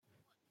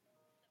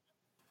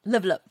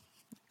Level up.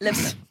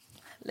 Level up.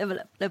 Level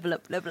up. Level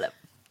up. Level up.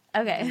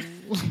 Okay.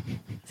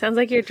 Sounds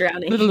like you're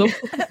drowning. Okay.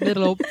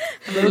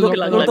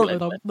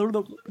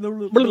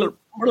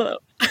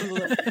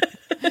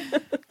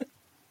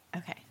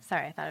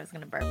 Sorry, I thought I was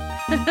going to burp.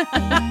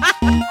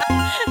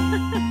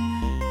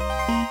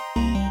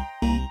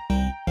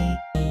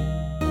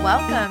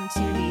 Welcome to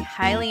the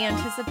highly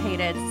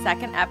anticipated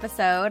second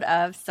episode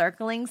of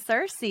Circling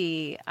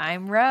Cersei.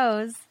 I'm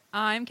Rose.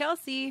 I'm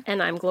Kelsey.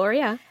 And I'm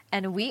Gloria.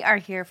 And we are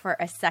here for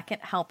a second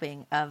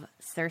helping of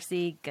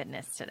Cersei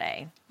goodness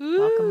today. Ooh.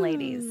 Welcome,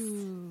 ladies.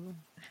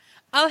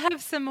 I'll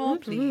have some more,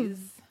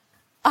 please.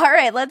 All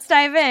right, let's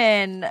dive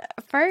in.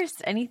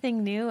 First,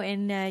 anything new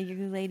in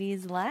you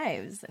ladies'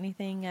 lives?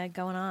 Anything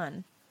going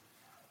on?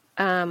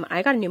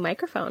 I got a new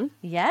microphone.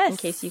 Yes. In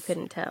case you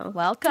couldn't tell.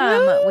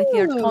 Welcome with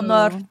your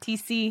Tonor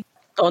TC.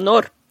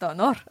 Tonor.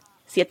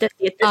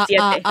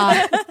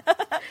 777.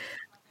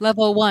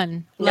 Level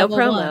 1. No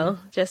promo.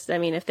 Just,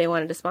 if they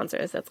wanted to sponsor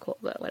us, that's cool,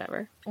 but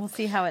whatever. We'll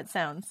see how it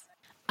sounds.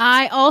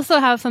 I also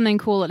have something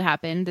cool that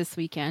happened this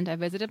weekend. I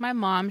visited my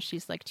mom.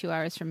 She's like 2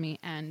 hours from me.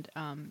 And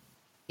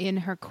in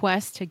her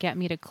quest to get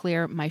me to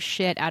clear my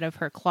shit out of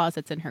her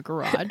closets in her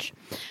garage,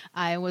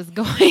 I was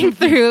going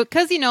through,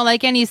 because,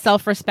 like any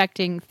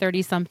self-respecting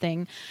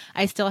 30-something,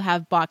 I still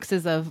have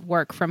boxes of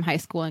work from high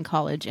school and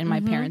college in my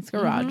parents'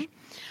 garage.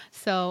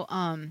 So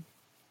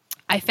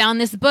I found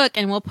this book,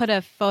 and we'll put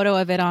a photo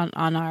of it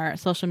on our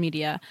social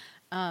media.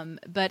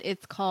 But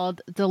it's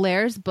called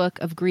D'Ailaire's Book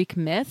of Greek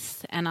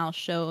Myths, and I'll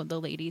show the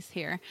ladies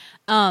here.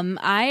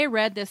 I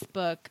read this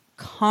book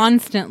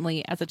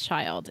constantly as a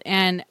child,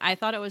 and I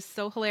thought it was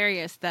so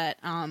hilarious that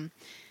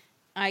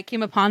I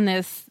came upon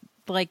this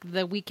like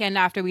the weekend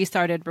after we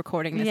started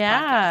recording this podcast.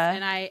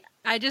 And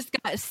I just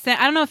got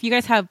sent, I don't know if you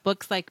guys have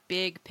books like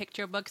big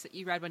picture books that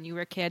you read when you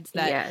were kids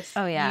that yes.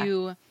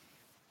 You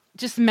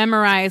just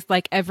memorize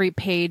like every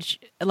page,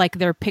 like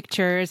their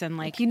pictures, and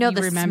like the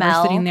remember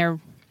smell. sitting there.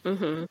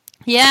 Mm-hmm.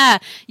 Yeah,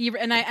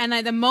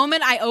 I the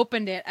moment I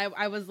opened it,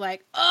 I was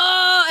like,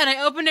 oh, and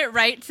I opened it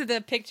right to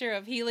the picture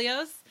of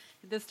Helios,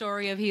 the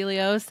story of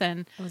Helios,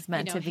 and it was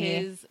meant to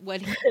be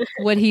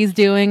what he's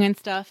doing and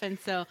stuff. And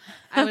so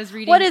I was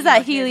reading. What is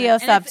that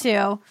Helios up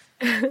to?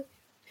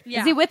 Yeah.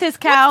 Is he with his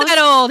cows? What's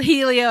that old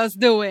Helios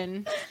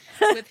doing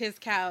with his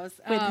cows?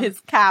 With his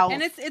cows.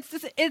 And it's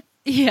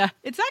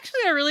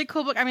actually a really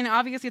cool book.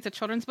 Obviously it's a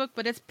children's book,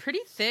 but it's pretty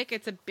thick.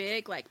 It's a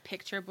big like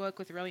picture book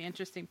with really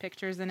interesting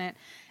pictures in it.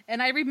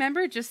 And I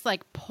remember just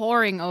like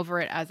poring over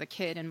it as a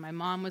kid. And my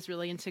mom was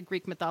really into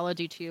Greek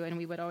mythology too, and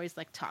we would always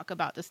like talk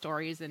about the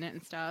stories in it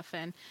and stuff.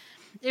 And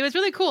it was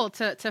really cool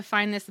to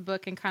find this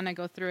book and kind of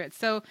go through it.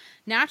 So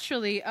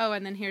naturally,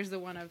 and then here's the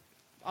one of.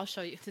 I'll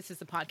show you. This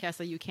is a podcast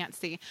that you can't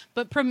see.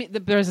 But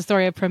there's a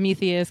story of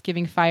Prometheus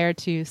giving fire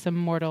to some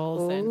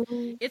mortals. Ooh.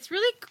 And it's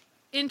really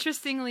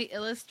interestingly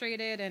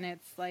illustrated. And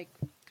it's like,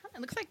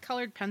 it looks like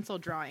colored pencil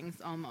drawings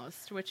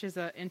almost, which is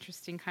an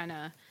interesting kind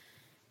of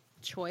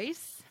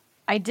choice.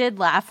 I did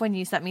laugh when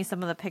you sent me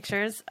some of the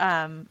pictures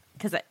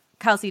because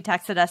Kelsey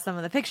texted us some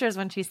of the pictures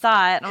when she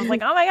saw it. And I was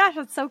like, oh my gosh,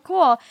 that's so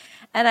cool.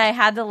 And I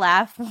had to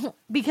laugh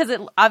because it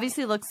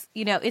obviously looks,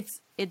 it's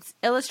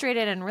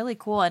illustrated and really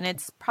cool, and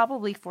it's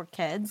probably for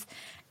kids.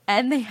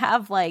 And they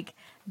have like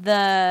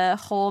the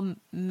whole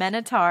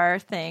Minotaur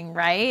thing,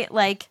 right?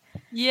 Like,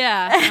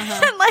 yeah.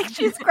 And like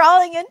she's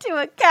crawling into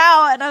a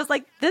cow, and I was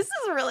like, this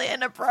is really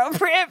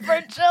inappropriate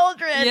for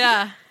children.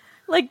 Yeah.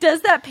 Like,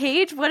 does that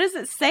page, what does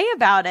it say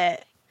about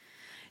it?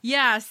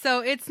 Yeah.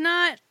 So it's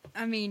not,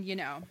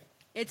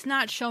 it's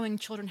not showing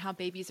children how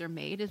babies are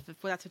made, if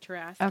that's what you're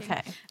asking.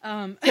 Okay.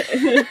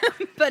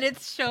 But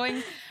it's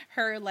showing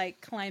her like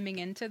climbing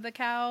into the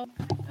cow.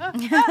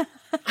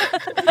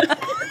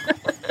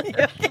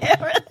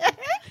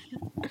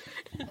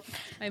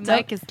 My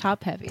mic is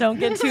top heavy. Don't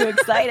get too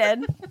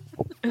excited.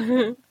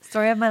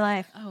 Story of my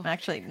life. Oh.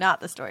 Actually,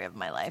 not the story of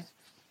my life.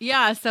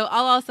 Yeah. So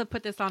I'll also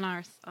put this on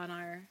our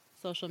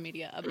social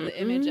media of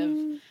the image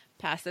of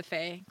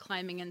Pasiphae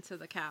climbing into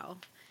the cow.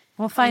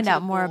 We'll find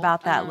out more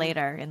about that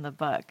later in the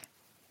book.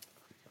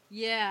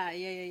 Yeah.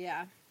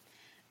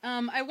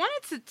 I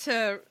wanted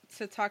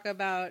to talk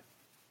about,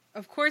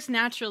 of course,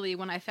 naturally,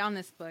 when I found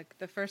this book,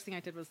 the first thing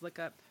I did was look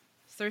up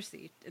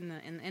Cersei in the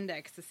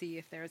index to see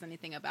if there was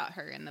anything about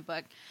her in the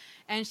book.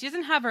 And she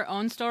doesn't have her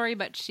own story,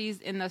 but she's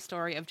in the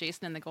story of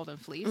Jason and the Golden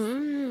Fleece.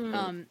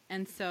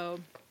 And so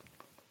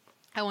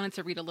I wanted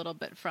to read a little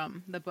bit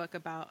from the book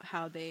about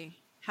how they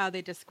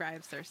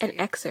describe Cersei. An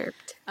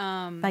excerpt.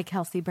 By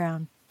Kelsey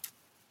Brown.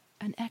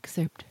 An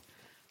excerpt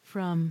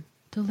from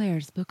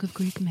D'Ailaire's Book of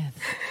Greek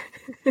Myths.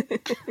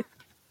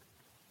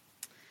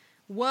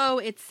 Woe,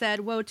 it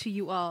said, woe to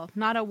you all.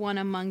 Not a one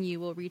among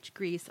you will reach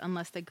Greece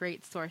unless the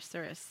great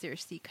sorceress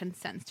Circe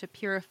consents to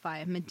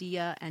purify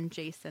Medea and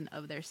Jason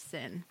of their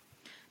sin.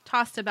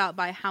 Tossed about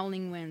by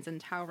howling winds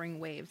and towering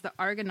waves, the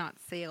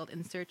Argonauts sailed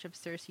in search of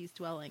Circe's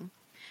dwelling.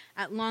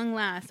 At long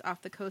last,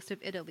 off the coast of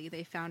Italy,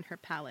 they found her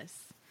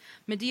palace.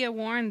 Medea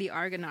warned the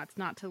Argonauts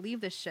not to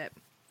leave the ship,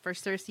 For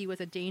Circe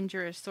was a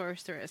dangerous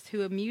sorceress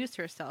who amused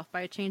herself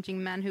by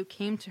changing men who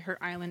came to her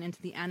island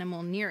into the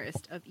animal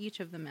nearest of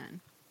each of the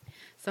men.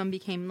 Some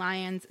became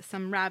lions,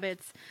 some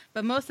rabbits,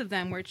 but most of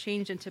them were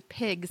changed into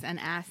pigs and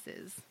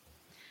asses.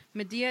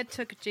 Medea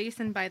took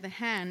Jason by the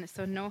hand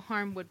so no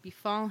harm would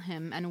befall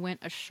him and went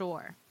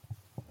ashore.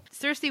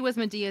 Circe was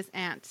Medea's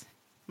aunt.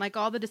 Like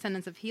all the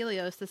descendants of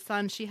Helios, the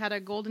sun, she had a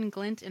golden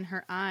glint in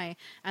her eye,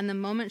 and the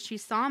moment she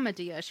saw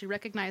Medea, she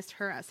recognized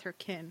her as her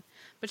kin.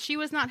 But she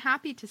was not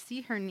happy to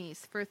see her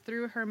niece, for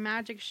through her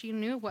magic she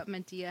knew what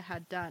Medea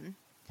had done.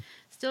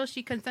 Still,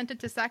 she consented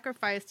to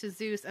sacrifice to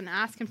Zeus and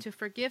ask him to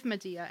forgive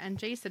Medea and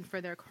Jason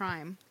for their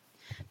crime.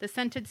 The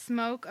scented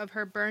smoke of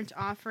her burnt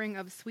offering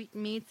of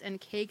sweetmeats and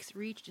cakes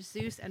reached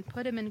Zeus and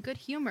put him in good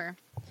humor.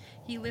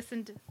 He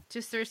listened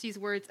to Circe's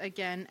words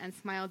again and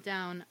smiled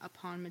down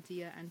upon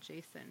Medea and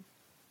Jason.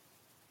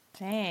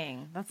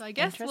 Dang, that's So I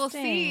guess we'll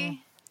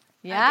see.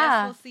 Yeah. I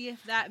guess we'll see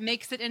if that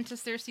makes it into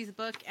Circe's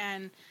book,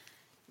 and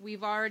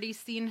we've already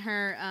seen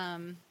her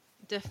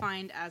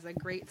defined as a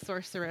great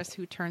sorceress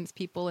who turns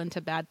people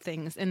into bad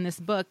things in this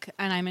book,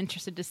 and I'm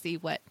interested to see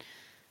what,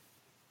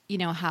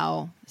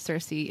 how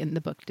Circe in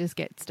the book just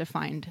gets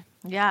defined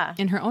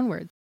in her own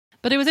words.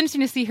 But it was interesting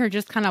to see her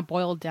just kind of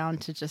boiled down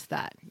to just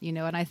that,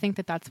 and I think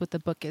that that's what the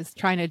book is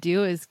trying to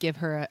do, is give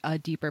her a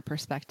deeper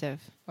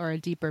perspective or a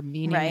deeper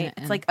meaning. Right.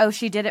 It's like, oh,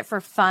 she did it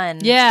for fun.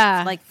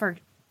 Yeah. Like for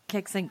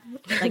kicks and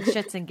like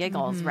shits and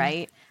giggles,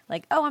 right?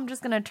 Like, oh, I'm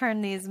just going to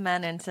turn these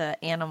men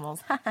into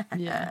animals.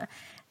 Yeah.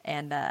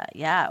 And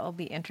it will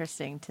be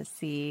interesting to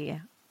see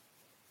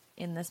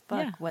in this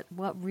book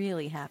what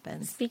really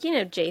happens. Speaking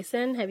of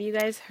Jason, have you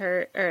guys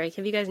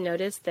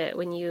noticed that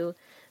when you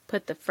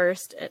put the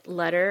first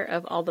letter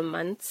of all the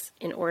months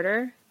in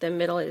order, the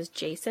middle is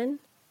Jason?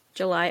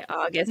 July,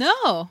 August.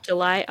 No.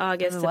 July,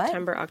 August, What?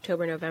 September,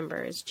 October,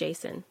 November is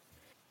Jason.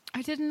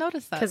 I didn't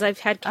notice that. Because I've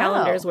had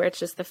calendars where it's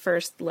just the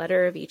first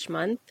letter of each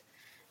month.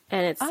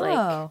 And it's like,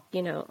 all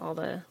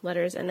the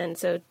letters. And then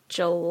so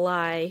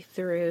July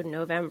through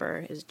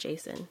November is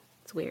Jason.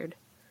 It's weird.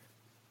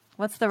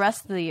 What's the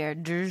rest of the year?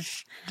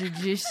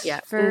 Yeah.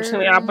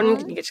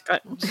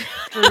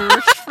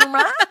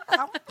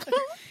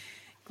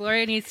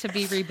 Gloria needs to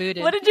be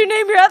rebooted. What did you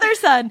name your other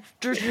son?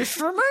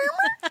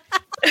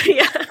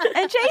 Yeah.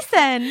 And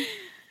Jason.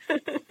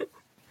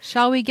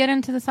 Shall we get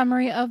into the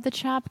summary of the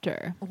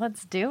chapter?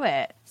 Let's do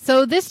it.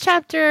 So this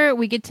chapter,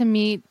 we get to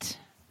meet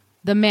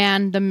the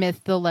man, the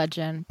myth, the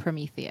legend,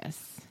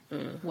 Prometheus.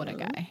 What a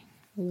guy.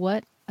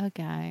 What a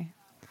guy.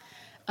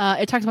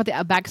 It talks about the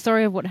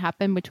backstory of what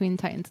happened between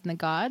Titans and the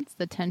gods,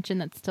 the tension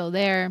that's still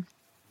there,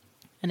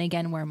 and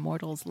again, where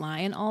mortals lie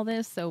in all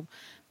this. So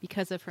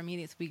because of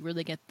Prometheus, we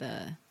really get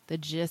the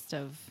gist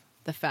of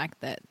the fact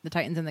that the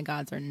Titans and the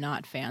gods are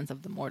not fans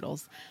of the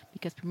mortals,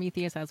 because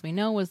Prometheus, as we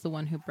know, was the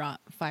one who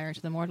brought fire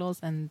to the mortals,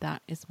 and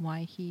that is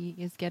why he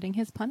is getting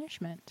his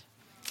punishment.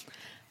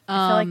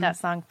 I feel like that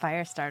song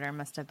Firestarter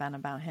must have been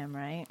about him,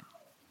 right?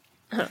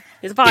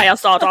 It's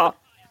Firestarter.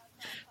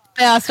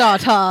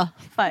 Firestarter.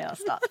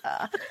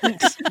 Firestarter.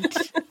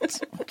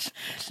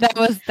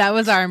 That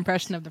was our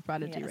impression of the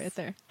Prodigy right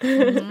there.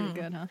 That's pretty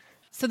good, huh?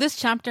 So this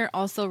chapter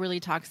also really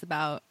talks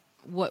about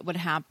what would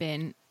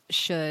happen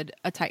should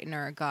a Titan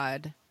or a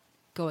god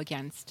go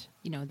against,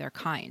 their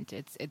kind.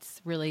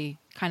 It's really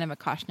kind of a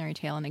cautionary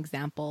tale, an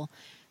example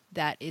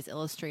that is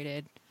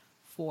illustrated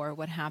for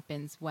what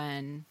happens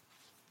when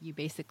you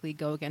basically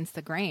go against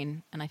the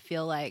grain. And I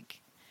feel like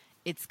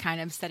it's kind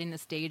of setting the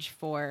stage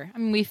for,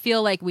 we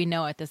feel like we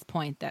know at this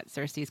point that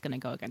Circe is going to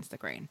go against the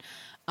grain.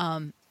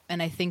 And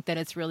I think that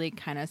it's really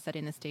kind of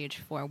setting the stage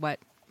for what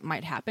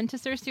might happen to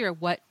Circe, or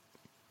what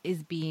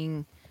is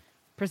being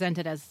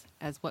presented as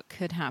what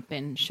could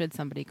happen should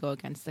somebody go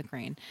against the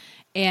grain.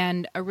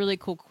 And a really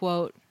cool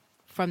quote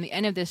from the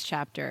end of this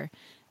chapter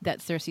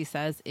that Circe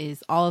says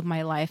is, "All of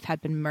my life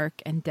had been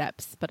murk and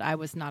depths, but I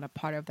was not a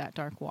part of that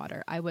dark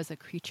water. I was a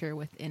creature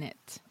within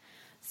it."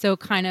 So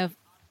kind of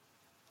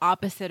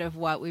opposite of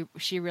what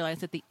she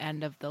realized at the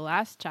end of the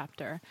last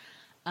chapter,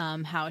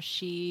 how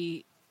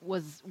she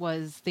was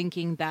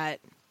thinking that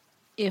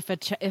if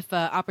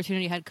a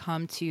opportunity had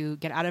come to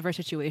get out of her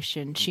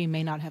situation, she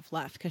may not have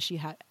left because she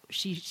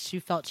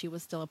felt she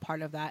was still a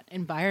part of that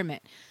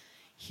environment.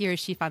 Here,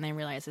 she finally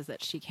realizes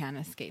that she can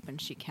escape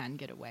and she can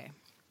get away.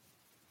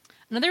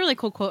 Another really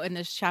cool quote in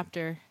this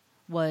chapter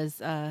was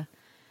the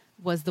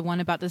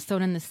one about the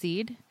stone and the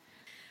seed.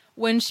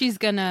 When she's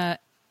talking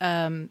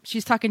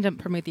to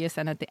Prometheus,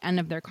 and at the end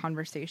of their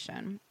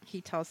conversation, he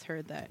tells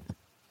her that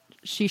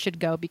she should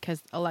go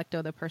because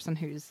Alecto, the person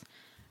who's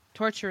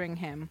torturing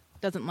him,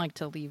 doesn't like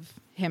to leave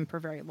him for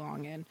very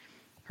long, and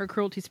her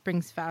cruelty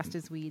springs fast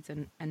as weeds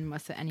and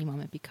must at any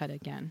moment be cut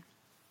again.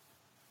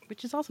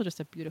 Which is also just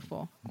a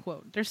beautiful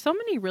quote. There's so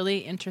many really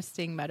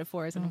interesting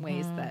metaphors and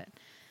ways that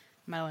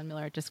Madeline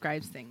Miller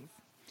describes things.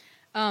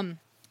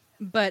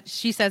 But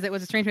she says it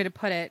was a strange way to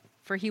put it,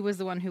 for he was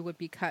the one who would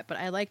be cut, but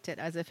I liked it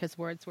as if his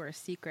words were a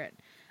secret,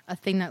 a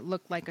thing that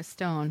looked like a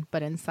stone,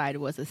 but inside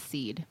was a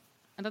seed.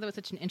 I thought that was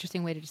such an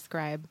interesting way to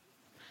describe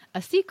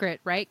a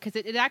secret, right? Because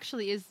it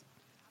actually is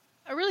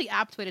a really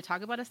apt way to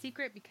talk about a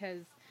secret,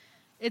 because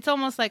it's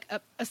almost like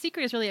a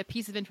secret is really a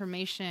piece of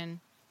information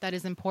that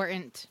is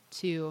important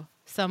to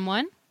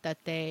someone that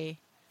they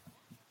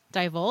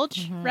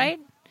divulge, right,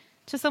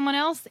 to someone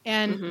else.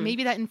 And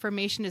maybe that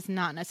information is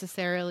not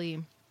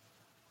necessarily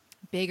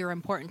big or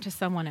important to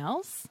someone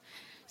else.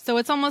 So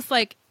it's almost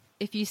like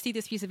if you see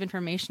this piece of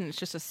information, it's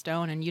just a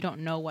stone and you don't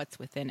know what's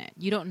within it.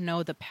 You don't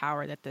know the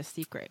power that the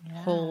secret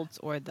holds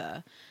or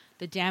the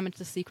damage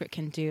the secret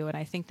can do. And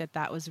I think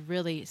that was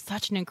really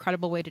such an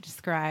incredible way to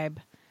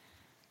describe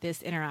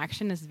this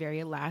interaction, this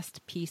very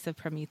last piece of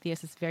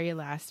Prometheus, this very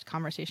last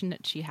conversation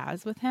that she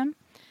has with him.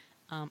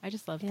 I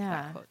just loved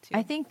that quote too.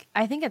 I think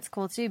it's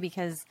cool too,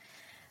 because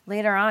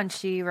later on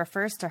she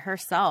refers to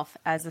herself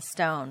as a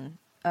stone.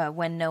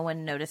 When no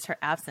one noticed her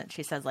absence,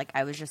 she says, like,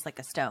 I was just like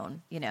a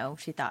stone. You know,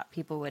 she thought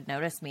people would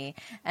notice me.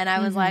 And I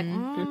was like,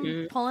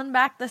 pulling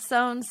back the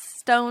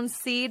stone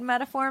seed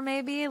metaphor,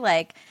 maybe.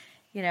 Like,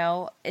 you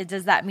know,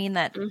 does that mean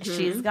that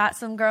she's got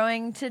some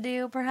growing to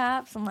do,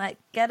 perhaps? I'm like,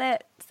 get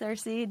it,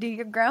 Cersei, do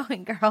your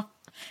growing, girl.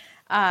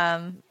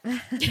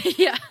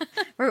 Yeah.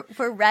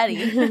 We're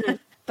ready.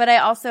 But I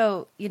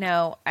also, you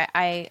know,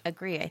 I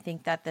agree. I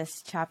think that this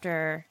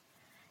chapter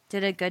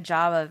did a good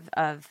job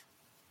of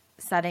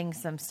setting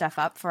some stuff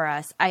up for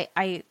us.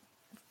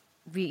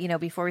 You know,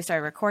 before we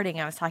started recording,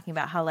 I was talking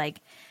about how,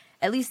 like,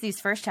 at least these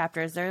first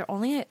chapters, they're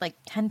only like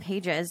 10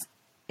 pages,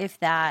 if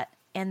that.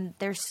 And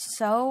there's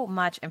so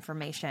much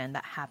information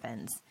that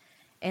happens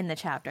in the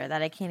chapter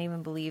that I can't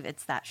even believe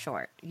it's that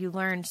short. You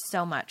learn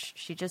so much.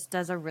 She just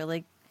does a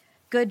really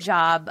good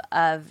job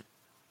of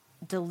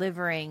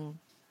delivering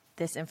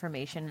this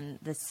information in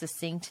this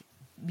succinct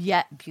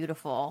yet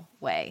beautiful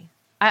way.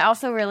 I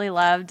also really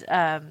loved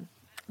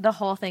the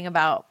whole thing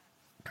about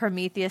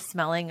Prometheus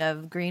smelling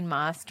of green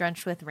moss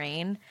drenched with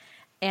rain.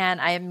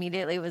 And I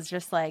immediately was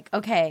just like,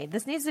 okay,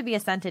 this needs to be a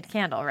scented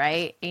candle,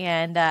 right?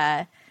 And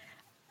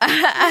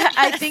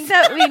I think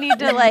that we need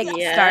to like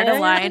start a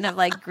line of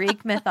like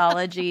Greek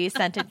mythology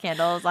scented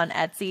candles on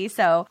Etsy.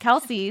 So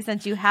Kelsey,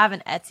 since you have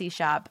an Etsy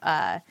shop,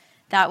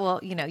 that will,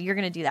 you know, you're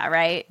going to do that,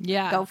 right?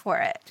 Yeah. Go for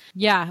it.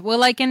 Yeah. Well,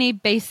 like any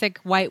basic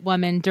white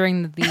woman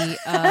during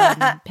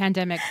the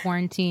pandemic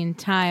quarantine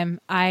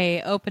time,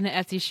 I opened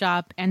an Etsy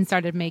shop and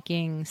started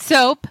making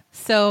soap.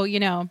 So, you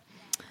know,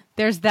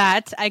 there's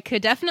that. I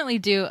could definitely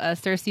do a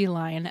Cersei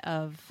line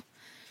of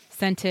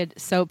scented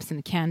soaps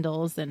and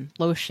candles and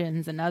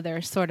lotions and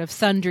other sort of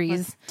sundries.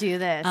 Let's do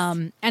this.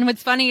 And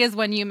what's funny is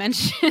when you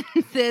mentioned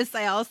this,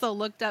 I also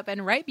looked up,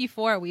 and right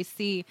before we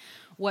see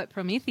what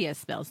Prometheus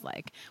smells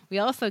like, we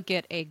also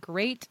get a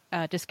great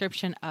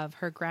description of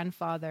her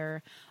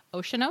grandfather,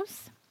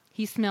 Oceanos.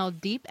 He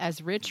smelled deep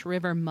as rich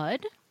river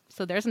mud.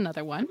 So there's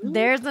another one.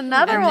 There's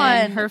another and one.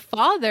 Then her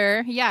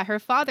father,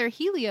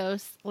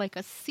 Helios, like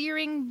a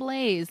searing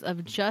blaze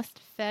of just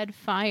fed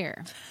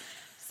fire.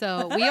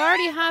 So we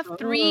already have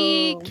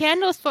 3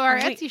 candles for our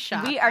Etsy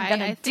shop. We are going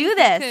to do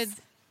this.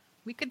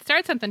 We could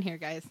start something here,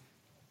 guys.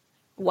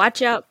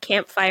 Watch out,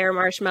 campfire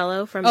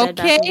marshmallow from Bed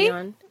Bath &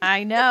 Beyond.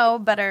 I know.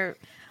 Better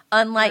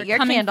unlight your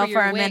candle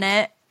for a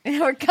minute.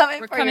 We're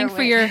coming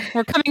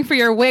for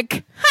your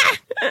wick.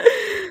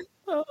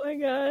 Oh my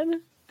god.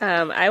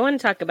 I want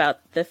to talk about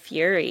the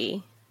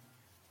Fury.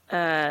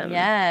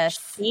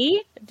 Yes.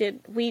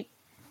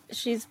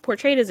 She's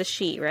portrayed as a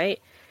she,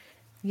 right?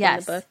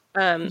 Yes. In the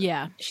book.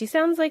 Yeah. She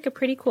sounds like a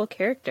pretty cool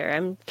character.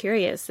 I'm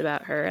curious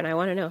about her, and I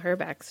want to know her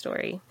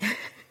backstory.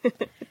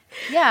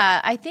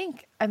 Yeah,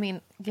 I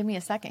mean, give me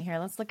a second here.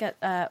 Let's look at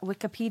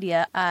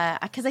Wikipedia.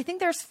 Because I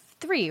think there's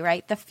 3,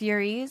 right? The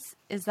Furies.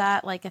 Is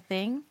that like a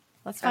thing?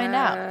 Let's find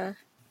out.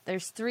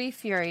 There's 3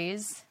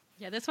 Furies.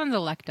 Yeah, this one's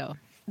Alecto.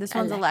 This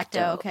one's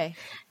Alecto. Okay.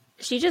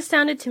 She just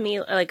sounded to me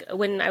like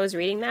when I was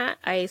reading that,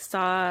 I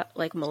saw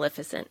like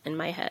Maleficent in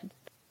my head.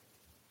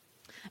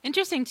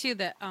 Interesting too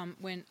that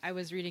when I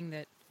was reading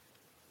that,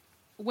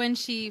 when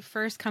she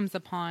first comes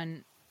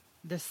upon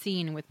the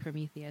scene with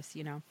Prometheus,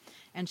 you know,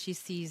 and she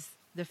sees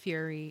the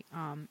Fury,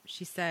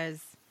 she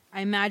says,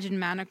 I imagine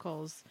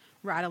manacles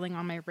rattling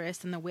on my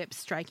wrist and the whip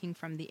striking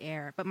from the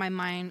air, but my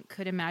mind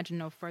could imagine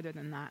no further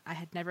than that. I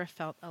had never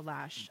felt a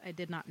lash. I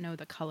did not know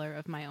the color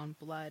of my own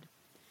blood.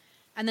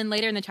 And then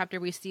later in the chapter,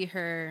 we see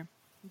her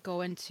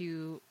go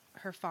into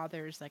her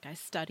father's, like, I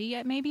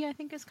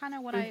think is kind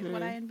of what I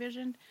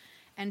envisioned.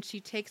 And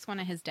she takes one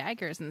of his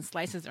daggers and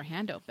slices her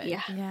hand open.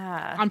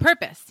 Yeah. On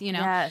purpose, you know?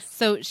 Yes.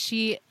 So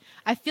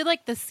I feel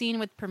like the scene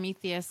with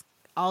Prometheus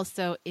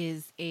also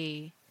is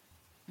a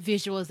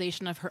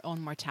visualization of her own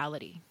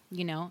mortality,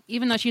 you know?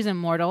 Even though she's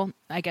immortal,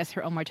 I guess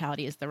her own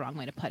mortality is the wrong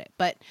way to put it.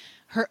 But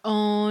her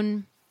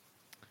own,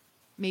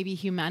 maybe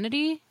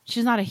humanity?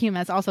 She's not a human.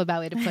 That's also a bad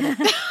way to put it.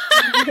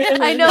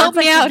 I know. Help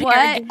me out what,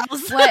 here,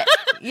 what?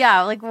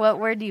 Yeah, like what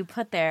word do you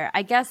put there?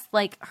 I guess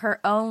like her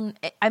own.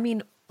 I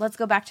mean, let's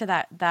go back to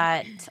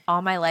that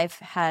all my life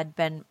had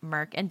been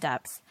murk and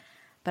depths,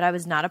 but I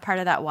was not a part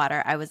of that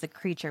water. I was a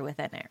creature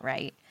within it,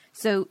 right?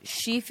 So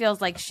she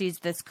feels like she's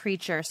this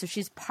creature, so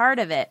she's part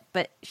of it,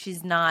 but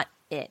she's not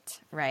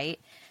it, right?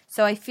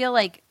 So I feel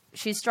like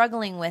she's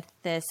struggling with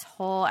this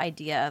whole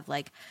idea of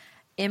like,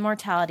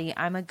 immortality.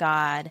 I'm a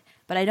god,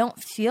 but I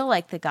don't feel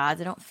like the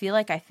gods. I don't feel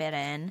like I fit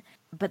in.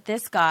 But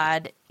this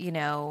god, you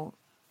know,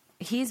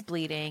 he's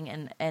bleeding,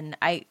 and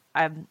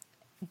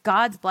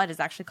God's blood is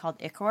actually called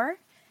ichor,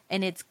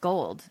 and it's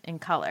gold in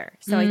color.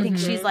 So I think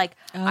she's like,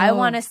 I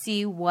want to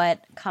see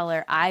what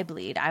color I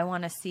bleed. I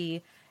want to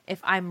see if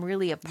I'm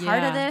really a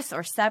part of this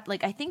or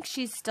like, I think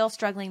she's still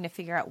struggling to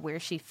figure out where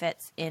she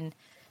fits in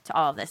to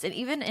all of this. And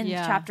even in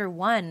chapter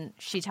 1,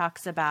 she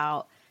talks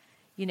about,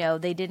 you know,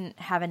 they didn't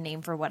have a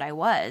name for what I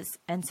was.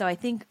 And so I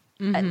think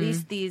at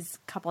least these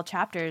couple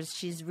chapters,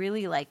 she's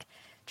really like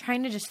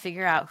trying to just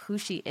figure out who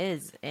she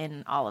is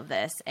in all of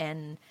this.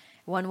 And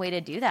one way to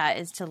do that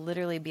is to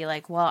literally be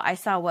like, well, I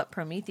saw what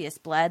Prometheus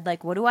bled.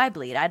 Like, what do I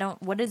bleed?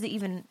 What does it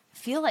even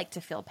feel like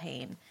to feel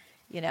pain?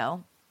 You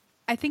know?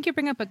 I think you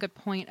bring up a good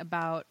point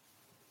about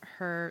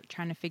her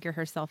trying to figure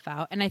herself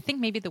out. And I think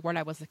maybe the word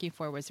I was looking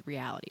for was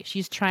reality.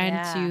 She's trying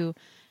to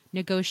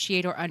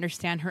negotiate or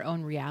understand her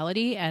own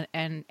reality, and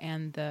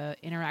the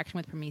interaction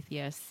with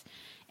Prometheus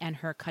and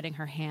her cutting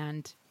her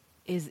hand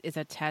is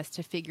a test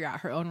to figure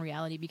out her own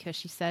reality, because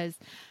she says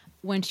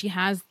when she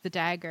has the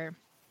dagger,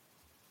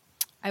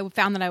 I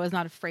found that I was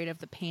not afraid of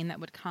the pain that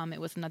would come.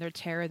 It was another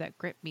terror that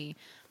gripped me,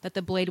 that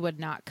the blade would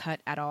not cut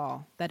at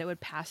all, that it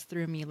would pass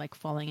through me like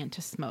falling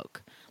into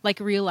smoke, like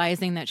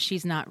realizing that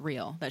she's not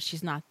real, that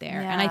she's not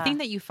there. Yeah. And I think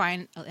that you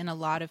find in a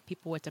lot of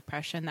people with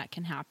depression that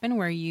can happen,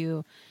 where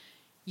you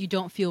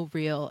don't feel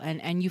real.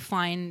 And you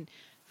find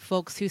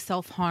folks who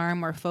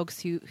self-harm, or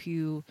folks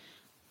who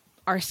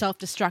are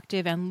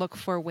self-destructive and look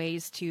for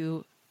ways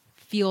to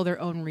feel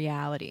their own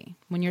reality.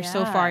 When you're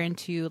so far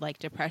into like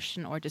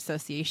depression or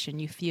dissociation,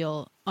 you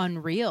feel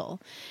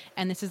unreal.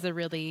 And this is a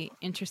really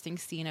interesting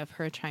scene of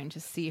her trying to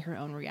see her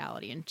own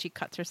reality. And she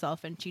cuts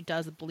herself and she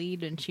does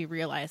bleed, and she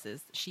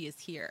realizes she is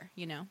here,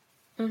 you know?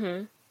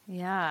 Mm-hmm.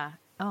 Yeah.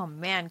 Oh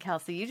man,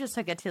 Kelsey, you just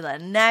took it to the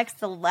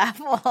next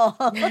level.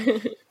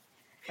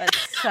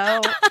 That's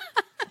so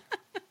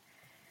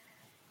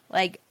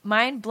like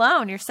mind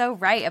blown. You're so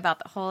right about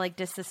the whole like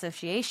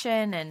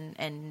disassociation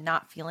and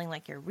not feeling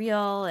like you're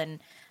real, and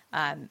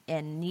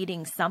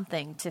needing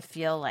something to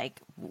feel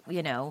like,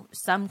 you know,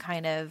 some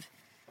kind of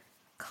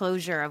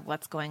closure of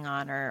what's going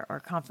on,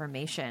 or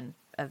confirmation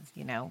of,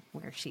 you know,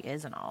 where she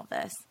is in all of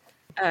this.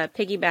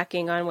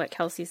 Piggybacking on what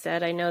Kelsey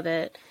said, I know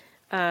that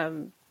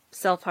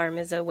self-harm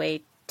is a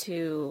way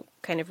to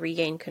kind of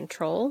regain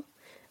control.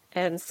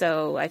 And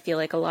so I feel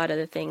like a lot of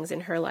the things in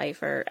her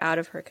life are out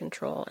of her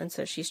control. And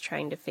so she's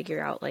trying to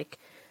figure out, like,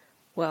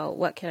 well,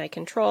 what can I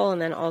control?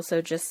 And then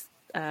also just,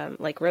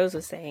 like Rose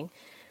was saying,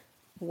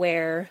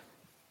 where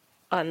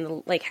on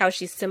the, like, how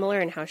she's similar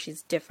and how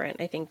she's different.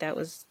 I think that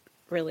was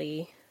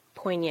really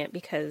poignant,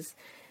 because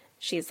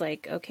she's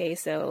like, okay,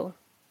 so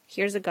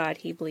here's a god,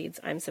 he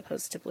bleeds, I'm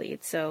supposed to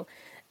bleed. So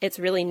it's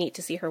really neat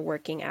to see her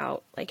working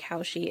out, like,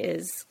 how she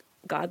is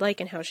godlike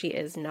and how she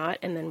is not.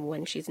 And then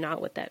when she's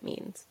not, what that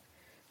means.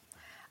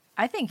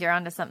 I think you're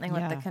onto something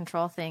with the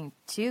control thing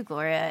too,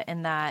 Gloria,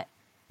 in that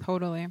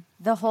totally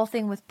the whole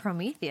thing with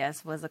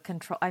Prometheus was a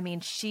control. I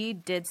mean, she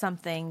did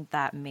something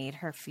that made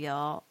her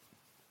feel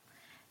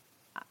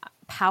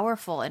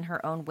powerful in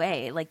her own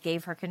way, like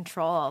gave her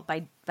control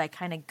by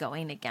kind of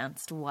going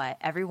against what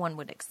everyone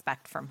would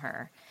expect from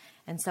her.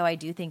 And so I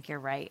do think you're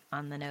right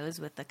on the nose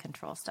with the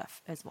control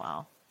stuff as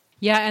well.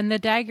 Yeah, and the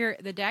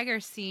dagger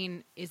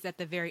scene is at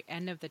the very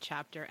end of the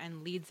chapter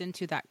and leads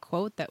into that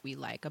quote that we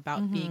like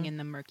about being in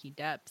the murky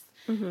depths.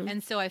 Mm-hmm.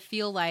 And so I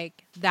feel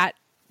like that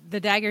the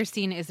dagger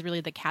scene is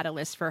really the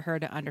catalyst for her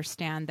to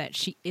understand that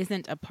she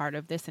isn't a part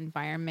of this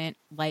environment,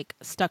 like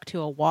stuck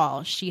to a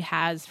wall. She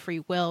has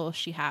free will.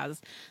 She has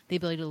the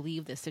ability to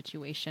leave this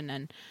situation,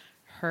 and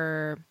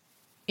her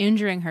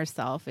injuring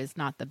herself is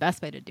not the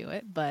best way to do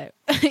it, but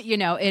you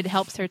know, it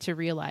helps her to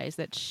realize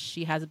that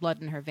she has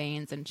blood in her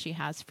veins and she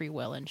has free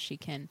will, and she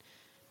can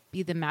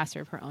be the master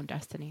of her own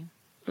destiny.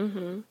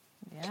 Mm-hmm.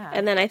 Yeah.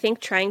 And then I think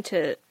trying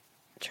to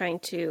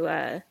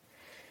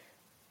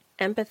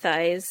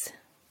empathize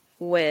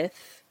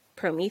with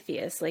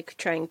Prometheus, like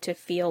trying to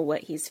feel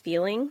what he's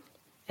feeling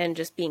and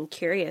just being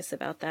curious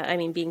about that. I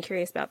mean, being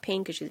curious about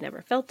pain because she's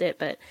never felt it,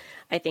 but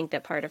I think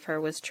that part of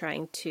her was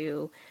trying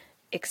to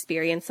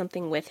experience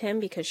something with him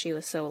because she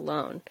was so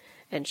alone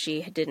and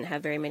she didn't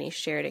have very many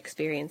shared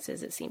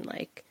experiences, it seemed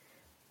like.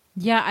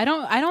 Yeah, I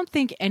don't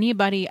think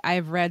anybody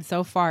I've read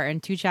so far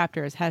in 2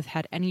 chapters has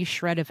had any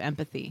shred of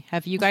empathy.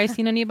 Have you guys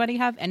seen anybody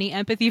have any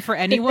empathy for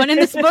anyone in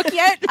this book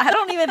yet? I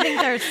don't even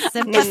think there's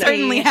sympathy. I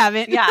certainly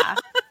haven't. Yeah.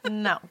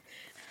 No.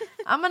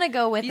 I'm going to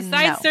go with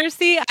Besides no.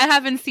 Cersei, I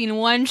haven't seen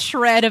one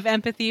shred of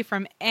empathy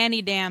from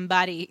any damn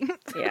body.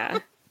 Yeah.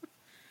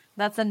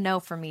 That's a no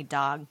for me,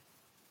 dog.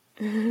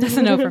 That's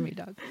a no for me,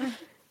 dog.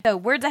 So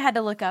words I had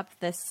to look up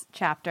this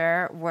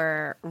chapter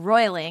were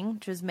roiling,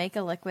 which was make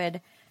a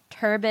liquid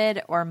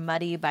turbid or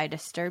muddy by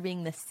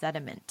disturbing the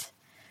sediment.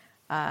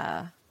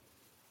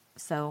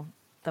 So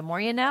the more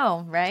you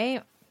know,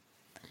 right?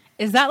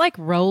 Is that like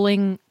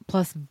rolling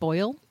plus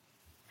boil?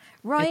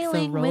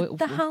 Roiling with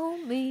the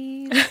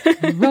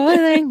homies.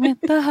 Roiling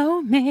with the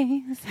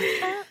homies.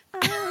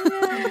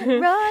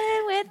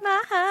 Rolling with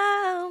my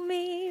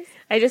homies.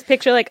 I just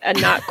picture like a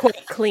not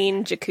quite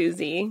clean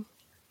jacuzzi.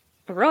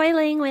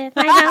 Roiling with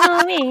my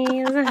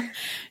homies.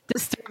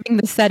 Disturbing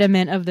the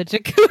sediment of the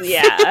jacuzzi.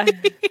 Yeah.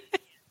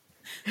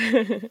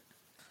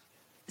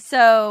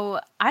 So,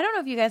 I don't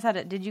know if you guys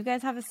did you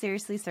guys have a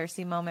seriously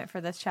Cersei moment for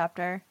this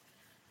chapter?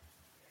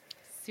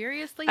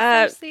 Seriously,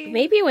 Cersei?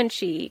 Maybe when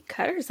she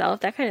cut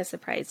herself, that kind of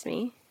surprised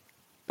me.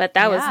 But it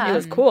Yeah.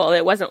 was cool.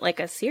 It wasn't like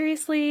a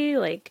seriously,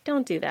 like,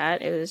 don't do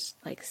that. It was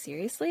like,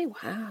 seriously?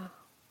 Wow.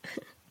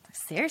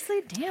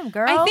 Seriously? Damn,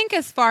 girl. I think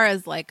as far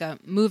as like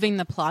moving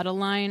the plot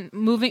along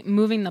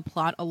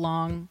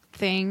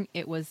thing,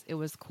 it was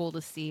cool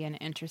to see an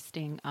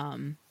interesting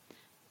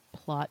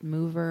plot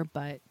mover,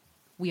 but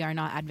we are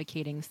not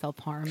advocating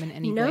self-harm in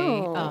any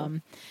No.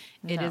 way.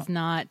 It is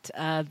not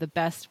the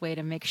best way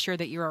to make sure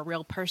that you're a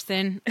real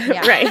person.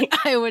 Yeah. Right.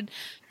 I would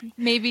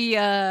maybe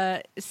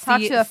Talk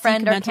to a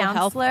friend seek or mental health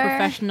counselor.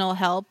 professional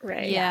help.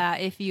 Right. Yeah,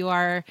 if you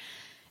are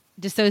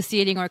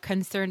dissociating or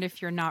concerned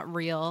if you're not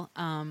real.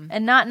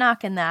 And not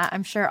knocking that.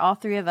 I'm sure all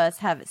three of us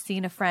have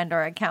seen a friend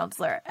or a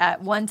counselor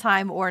at one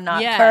time or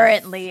not Yes.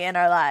 currently in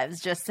our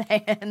lives. Just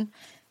saying.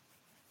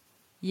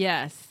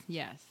 Yes.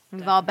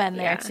 We've all been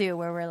there Yeah. too,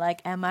 where we're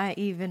like, am I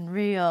even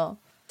real?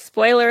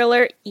 Spoiler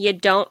alert, you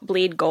don't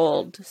bleed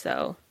gold,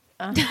 so.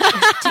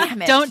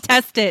 Damn it. Don't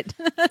test it.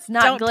 It's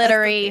not Don't test the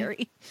glittery.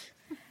 theory.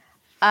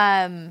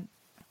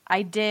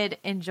 I did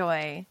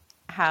enjoy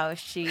how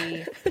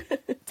she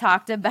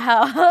talked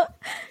about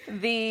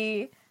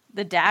the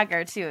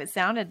dagger too. It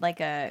sounded like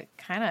a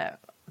kind of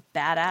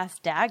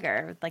badass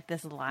dagger with like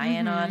this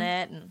lion on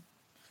it, and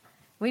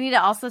we need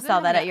to also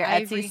sell that at your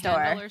Ivory Etsy store.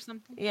 handle or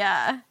something.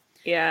 Yeah,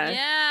 Yeah.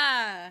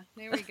 Yeah,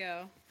 there we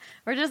go.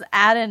 we're just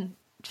adding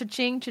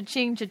cha-ching,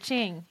 cha-ching,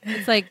 cha-ching.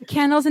 It's like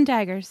candles and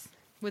daggers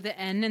with an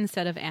N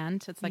instead of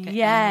and. So it's like an N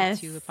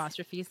Yes. with two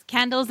apostrophes.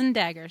 Candles and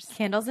daggers.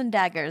 Candles and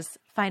daggers.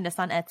 Find us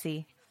on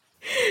Etsy.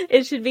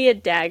 It should be a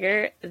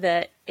dagger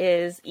that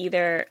is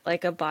either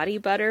like a body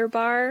butter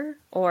bar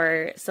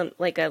or some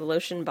like a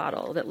lotion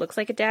bottle that looks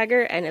like a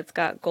dagger and it's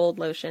got gold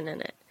lotion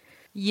in it.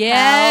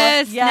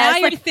 Yes. Yes,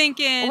 Now like you're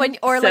thinking. Like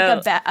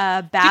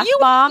a bath do you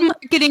bomb.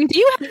 marketing? Do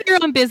you have your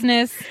own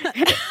business?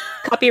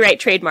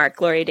 Copyright trademark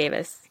Gloria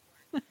Davis.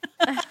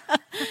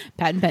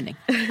 Patent pending.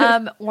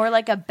 Or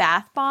like a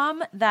bath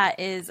bomb that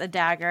is a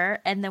dagger,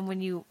 and then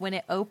when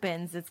it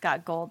opens, it's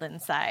got gold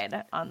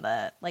inside on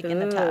the in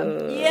the tub.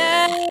 Ooh.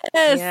 Yes.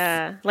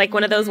 Yeah. Like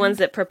one of those ones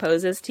that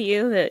proposes to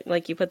you that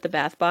like you put the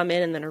bath bomb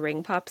in and then a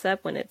ring pops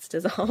up when it's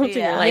dissolved and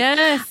Yeah. you're like,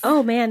 Yes.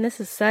 oh man, this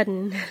is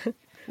sudden.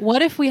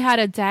 What if we had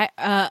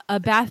a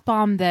bath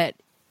bomb that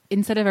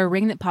instead of a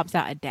ring that pops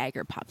out, a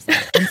dagger pops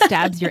out and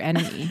stabs your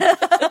enemy?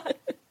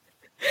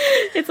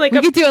 It's like We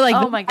a could do it like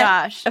Oh my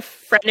gosh!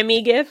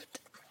 frenemy gift.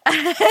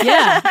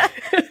 yeah.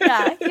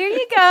 Yeah, here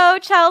you go,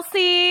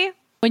 Chelsea.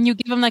 When you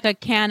give them like a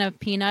can of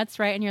peanuts,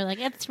 right? And you're like,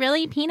 it's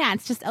really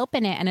peanuts. Just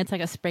open it, and it's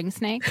like a spring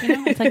snake. You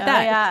know, it's like Oh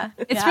that. yeah,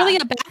 It's yeah. really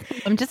a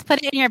bath bomb. Just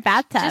put it in your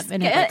bathtub, Just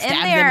and it get like, in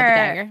stabs there them with the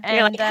dagger. and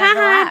You're like,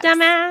 haha, relax.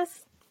 dumbass.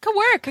 Could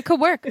work. It could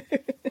work.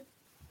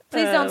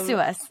 Please don't sue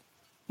us.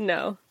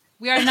 No.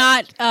 We are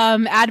not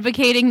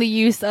advocating the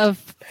use of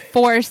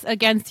force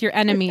against your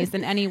enemies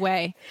in any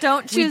way.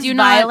 Don't We choose do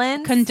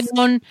violence. not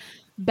condone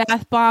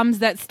bath bombs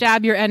that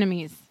stab your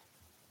enemies.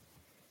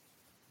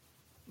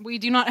 We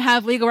do not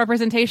have legal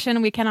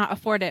representation. We cannot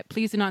afford it.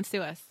 Please do not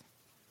sue us.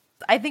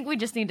 I think we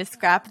just need to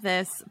scrap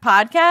this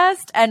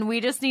podcast, and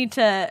we just need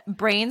to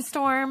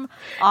brainstorm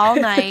all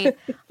night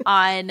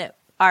on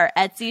our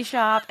Etsy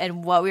shop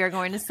and what we are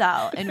going to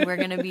sell, and we're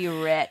going to be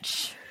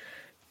rich.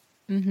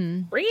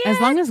 As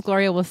long as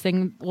Gloria will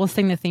sing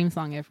the theme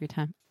song every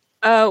time.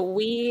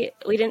 We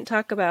didn't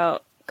talk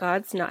about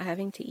gods not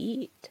having to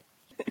eat.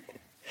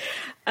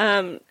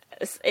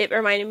 It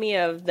reminded me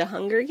of the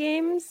Hunger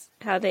Games,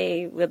 how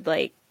they would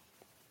like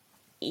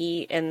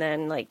eat and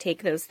then like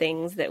take those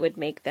things that would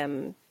make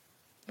them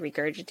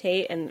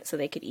regurgitate and so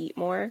they could eat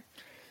more.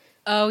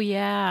 Oh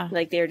yeah.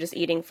 Like they were just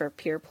eating for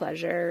pure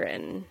pleasure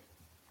and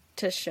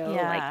to show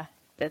Yeah. like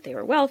that they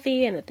were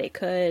wealthy and that they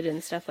could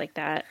and stuff like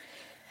that.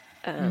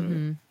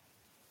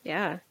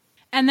 Yeah.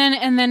 And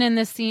then in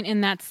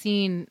that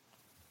scene,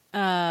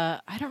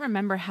 I don't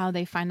remember how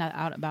they find that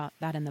out about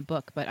that in the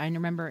book, but I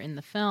remember in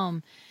the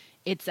film,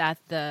 it's at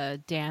the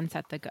dance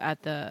at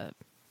the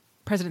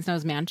President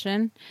Snow's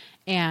mansion,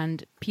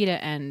 and Peeta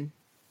and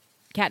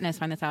Katniss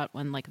find this out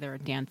when like they're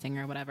dancing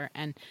or whatever,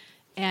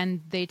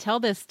 and they tell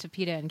this to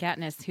Peeta and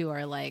Katniss, who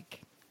are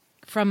like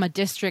from a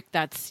district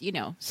that's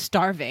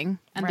starving,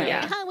 and they're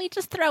Right. like, we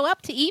just throw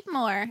up to eat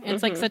more. And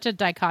it's like such a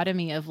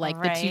dichotomy of like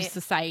the two Right.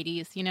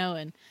 societies,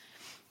 and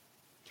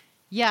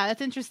yeah,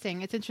 that's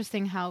interesting. It's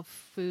interesting how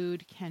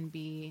food can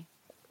be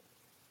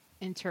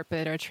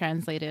interpreted or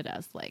translated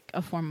as like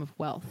a form of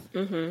wealth,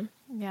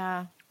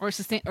 Yeah. or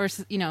sustain, or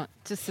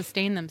to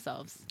sustain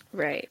themselves.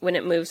 Right. When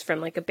it moves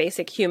from like a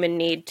basic human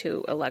need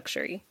to a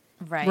luxury.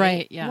 Right.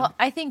 Right, yeah. Well,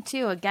 I think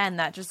too, again,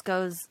 that just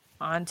goes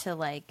on to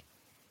like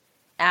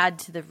add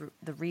to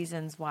the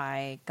reasons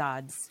why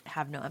gods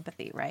have no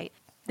empathy, right?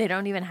 They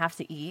don't even have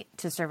to eat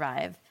to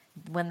survive.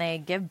 When they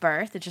give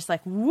birth, it's just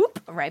like whoop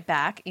right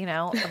back.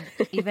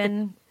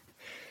 Even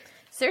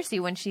Cersei,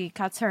 when she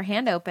cuts her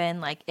hand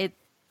open, like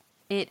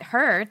it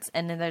hurts,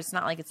 and then there's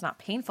not like it's not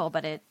painful,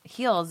 but it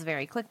heals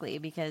very quickly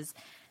because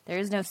there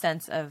is no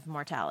sense of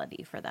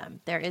mortality for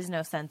them. There is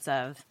no sense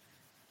of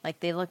like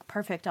they look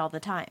perfect all the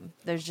time.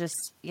 There's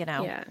just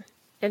Yeah.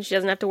 And she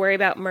doesn't have to worry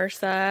about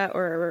MRSA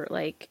or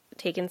like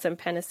taking some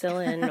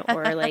penicillin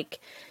or like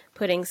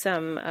putting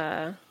some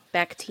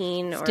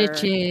Bactine or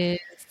stitches,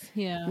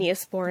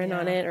 Neosporin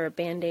on it or a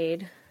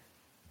Band-Aid.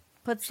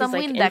 Put some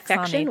like, Windex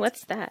infection? on it.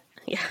 What's that?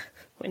 Yeah,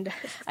 Windex.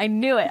 I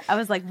knew it. I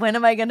was like, when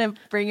am I going to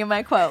bring in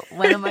my quote?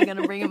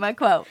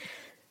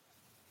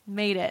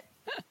 Made it.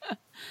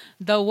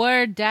 The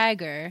word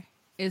dagger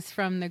is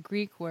from the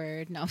Greek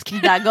word. No, I was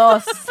kidding.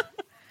 Dagos,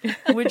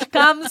 which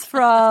comes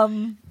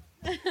from.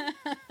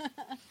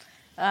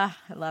 I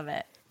love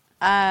it.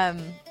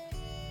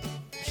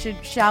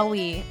 Shall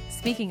we?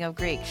 Speaking of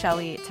Greek, shall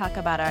we talk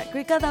about our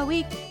Greek of the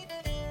week?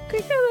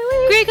 Greek of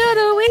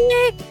the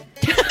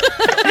week.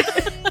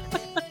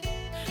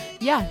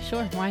 Yeah,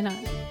 sure. Why not?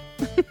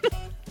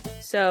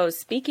 So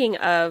speaking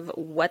of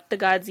what the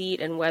gods eat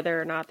and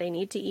whether or not they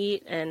need to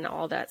eat and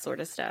all that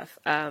sort of stuff,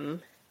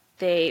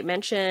 they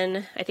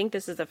mention, I think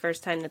this is the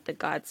first time that the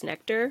god's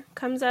nectar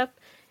comes up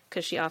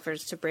because she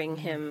offers to bring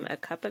him a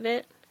cup of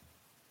it.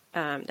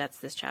 That's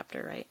this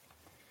chapter, right?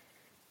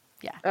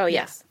 Yeah. Oh,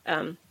 yes.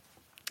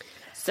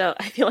 So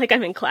I feel like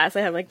I'm in class.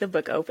 I have like the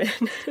book open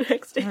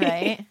next to me,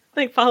 right?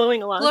 like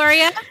following along.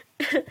 Gloria,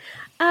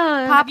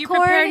 have you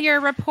Popcorn? prepared your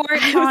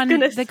report on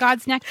the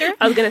god's nectar?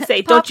 I was going to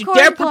say, don't you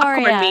dare Popcorn,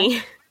 popcorn Gloria.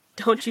 me.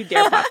 Don't you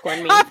dare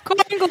popcorn me. Popcorn,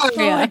 Oh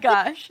Gloria. my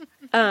gosh.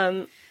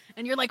 And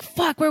you're like,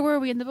 fuck, where were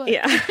we in the book?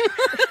 Yeah.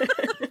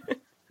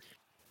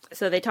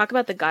 So they talk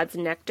about the god's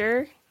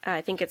nectar.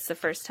 I think it's the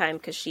first time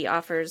because she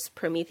offers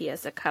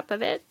Prometheus a cup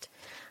of it.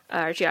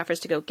 Or she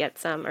offers to go get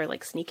some or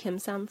like sneak him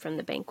some from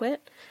the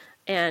banquet.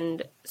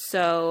 And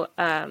so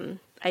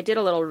I did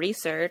a little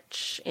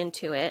research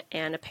into it,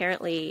 and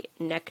apparently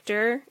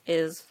nectar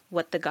is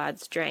what the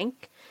gods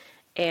drank,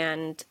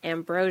 and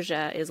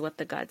ambrosia is what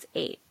the gods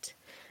ate.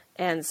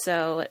 And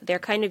so they're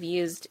kind of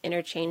used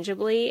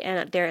interchangeably,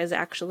 and there is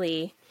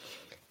actually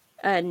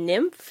a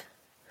nymph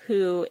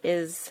who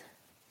is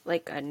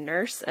like a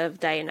nurse of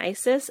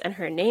Dionysus, and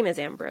her name is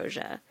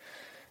Ambrosia.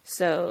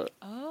 So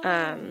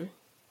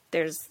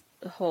there's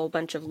a whole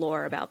bunch of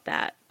lore about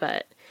that,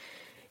 but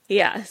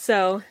yeah,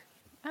 so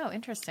Oh,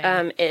 interesting.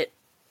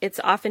 it's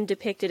often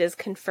depicted as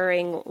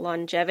conferring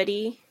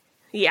longevity.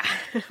 Yeah,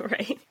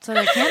 right. So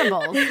they're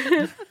cannibals.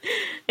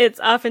 It's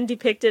often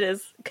depicted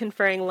as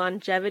conferring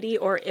longevity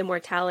or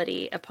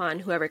immortality upon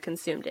whoever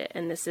consumed it.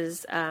 And this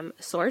is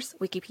source,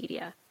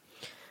 Wikipedia.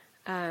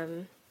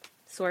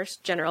 Source,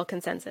 general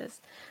consensus.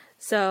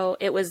 So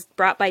it was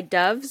brought by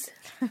doves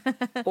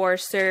or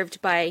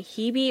served by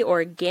Hebe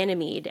or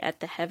Ganymede at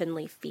the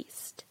heavenly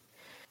feast.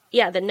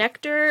 Yeah, the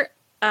nectar,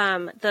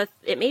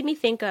 it made me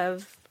think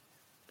of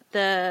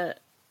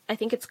I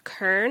think it's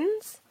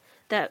Kern's,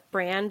 that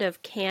brand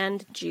of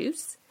canned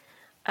juice.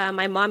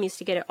 My mom used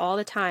to get it all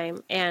the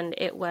time, and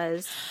it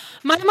was...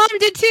 My mom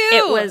did too!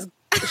 It was...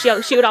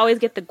 She would always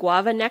get the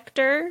guava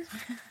nectar,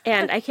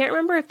 and I can't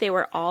remember if they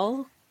were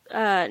all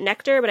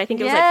nectar, but I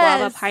think it was like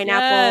guava,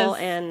 pineapple,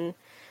 and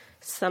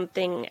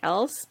something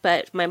else,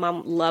 but my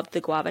mom loved the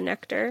guava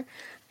nectar.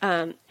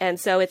 And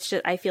so it's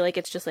just, I feel like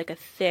it's just like a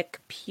thick,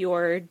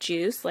 pure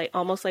juice, like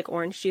almost like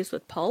orange juice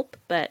with pulp,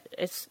 but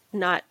it's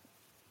not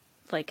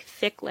like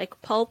thick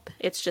like pulp.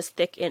 It's just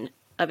thick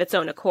of its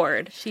own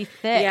accord. She's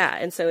thick. Yeah,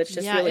 and so it's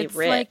just really it's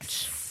rich. Like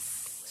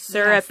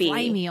syrupy.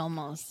 Slimy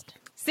almost.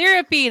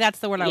 Syrupy, that's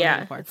the word I was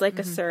looking for. It's like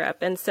a syrup.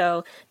 And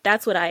so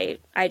that's what I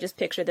just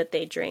picture that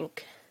they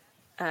drink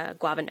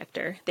guava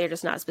nectar. They're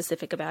just not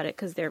specific about it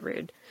because they're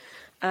rude.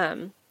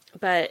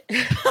 But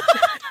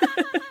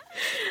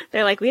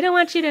they're like, we don't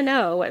want you to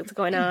know what's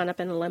going on up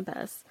in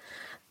Olympus.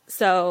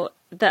 So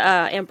the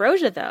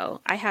ambrosia, though,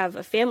 I have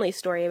a family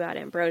story about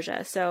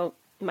ambrosia. So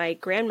my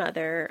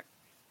grandmother,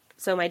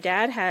 my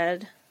dad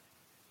had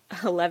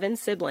 11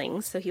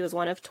 siblings, so he was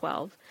one of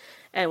 12.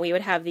 And we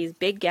would have these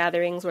big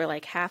gatherings where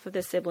like half of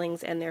the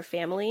siblings and their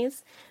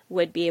families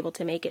would be able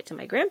to make it to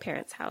my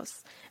grandparents'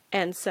 house.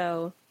 And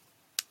so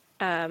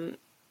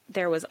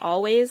there was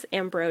always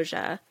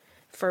ambrosia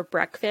for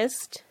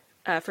breakfast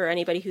for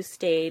anybody who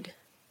stayed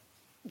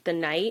the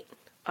night,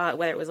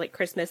 whether it was like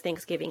Christmas,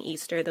 Thanksgiving,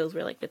 Easter. Those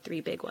were like the three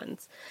big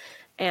ones.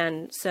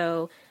 And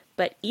so,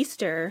 but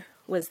Easter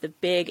was the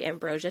big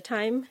ambrosia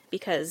time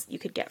because you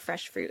could get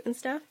fresh fruit and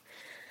stuff.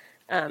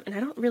 And I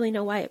don't really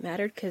know why it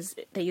mattered because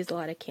they used a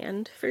lot of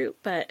canned fruit,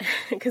 but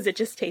because it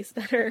just tastes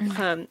better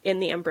in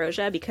the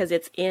ambrosia because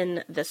it's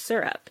in the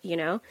syrup, you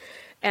know?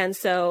 And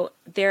so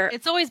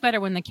it's always better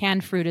when the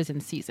canned fruit is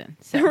in season.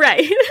 So.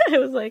 Right. I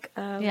was like,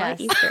 why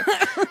Easter?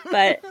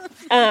 But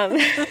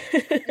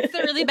it's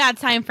a really bad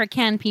time for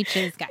canned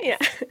peaches, guys. Yeah.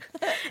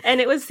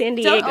 And it was San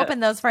Diego. Don't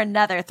open those for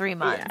another 3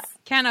 months. Yeah.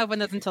 Can't open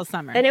those until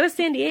summer. And it was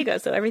San Diego,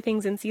 so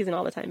everything's in season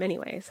all the time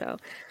anyway. So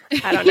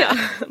I don't know,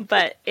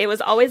 but it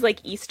was always like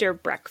Easter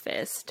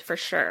breakfast for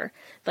sure,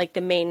 like the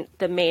main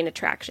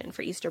attraction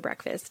for Easter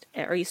breakfast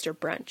or Easter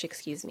brunch,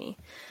 excuse me.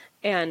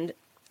 And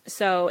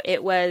so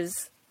it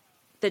was,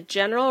 the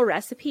general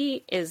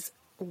recipe is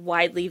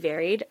widely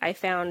varied. I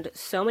found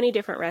so many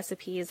different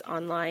recipes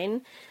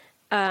online,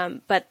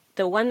 but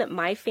the one that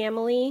my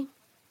family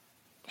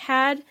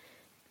had,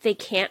 they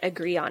can't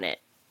agree on it.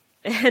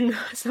 And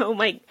so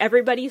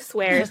everybody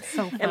swears,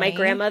 so and my funny.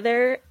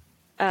 grandmother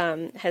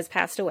has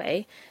passed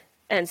away,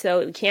 and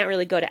so we can't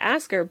really go to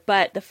ask her.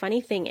 But the funny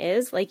thing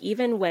is, like,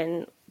 even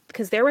when,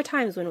 because there were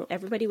times when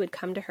everybody would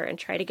come to her and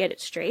try to get it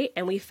straight,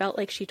 and we felt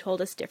like she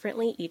told us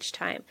differently each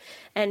time.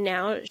 And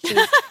now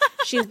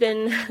she's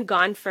been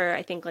gone for,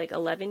 I think, like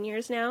 11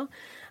 years now.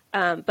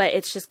 But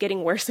it's just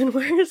getting worse and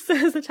worse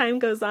as the time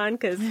goes on,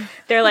 because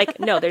they're like,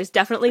 no, there's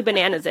definitely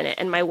bananas in it.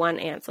 And my one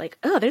aunt's like,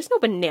 oh, there's no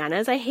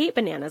bananas. I hate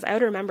bananas. I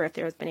would remember if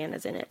there was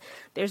bananas in it.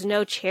 There's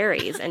no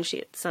cherries. And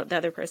the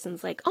other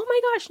person's like, oh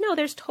my gosh, no,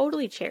 there's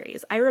totally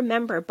cherries. I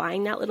remember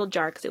buying that little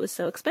jar because it was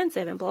so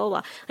expensive and blah, blah,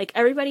 blah. Like,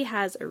 everybody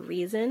has a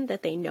reason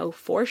that they know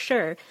for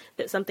sure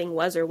that something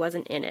was or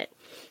wasn't in it.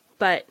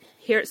 But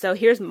here's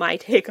my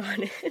take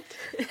on it.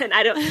 And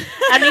I don't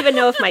even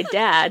know if my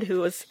dad, who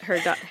was her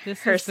son,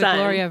 the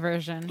Gloria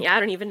version. Yeah,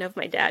 I don't even know if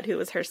my dad, who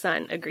was her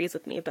son, agrees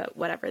with me, but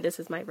whatever, this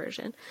is my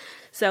version.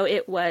 So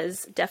it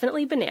was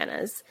definitely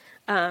bananas.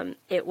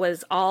 It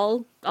was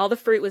all the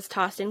fruit was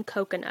tossed in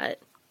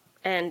coconut,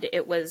 and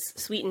it was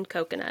sweetened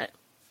coconut.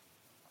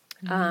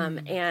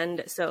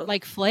 And so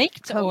Like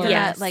flaked Coconut, or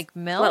Yes. like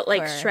milk, well,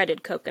 like or-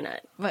 shredded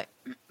coconut. What?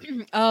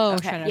 oh,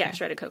 Okay. shredded, Yeah, okay.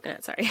 shredded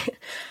coconut, sorry.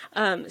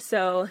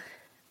 So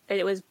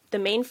it was, the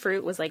main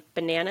fruit was like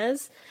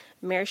bananas,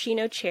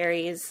 maraschino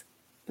cherries,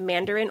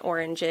 mandarin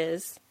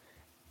oranges,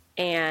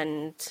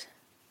 and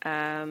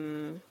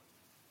I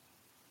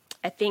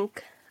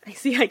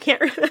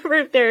can't remember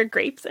if there are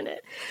grapes in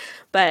it,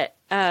 but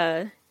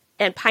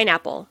and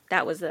pineapple,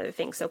 that was the other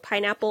thing. So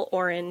pineapple,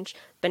 orange,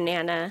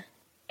 banana,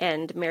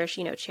 and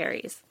maraschino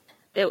cherries.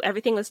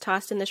 Everything was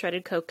tossed in the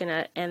shredded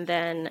coconut, and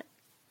then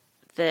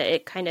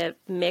it kind of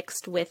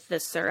mixed with the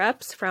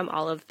syrups from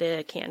all of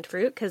the canned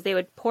fruit, because they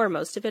would pour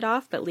most of it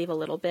off but leave a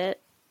little bit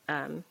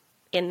in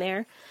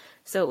there,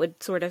 so it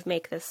would sort of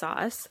make the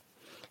sauce.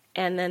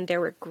 And then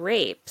there were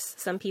grapes.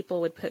 Some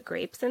people would put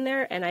grapes in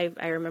there, and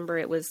I remember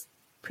it was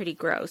pretty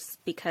gross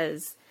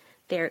because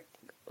they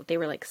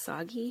were like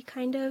soggy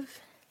kind of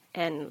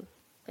and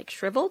like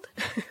shriveled.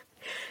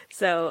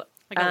 So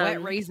Like a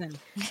wet raisin.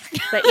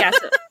 but yeah,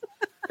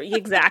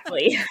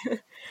 exactly.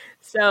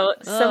 So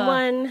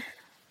someone,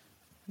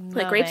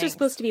 like, grapes are thanks.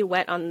 supposed to be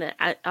wet on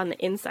the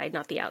inside,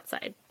 not the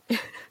outside.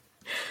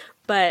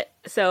 But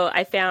so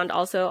I found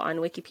also on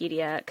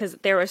Wikipedia, because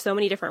there were so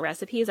many different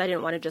recipes, I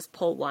didn't want to just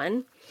pull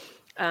one.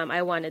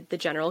 I wanted the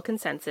general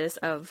consensus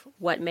of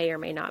what may or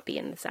may not be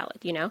in the salad,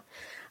 you know?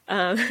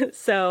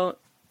 So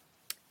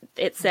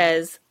it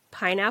says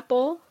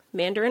pineapple,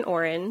 mandarin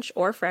orange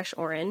or fresh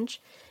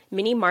orange,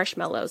 mini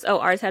marshmallows. Oh,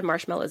 ours had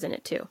marshmallows in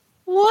it too.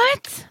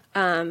 What?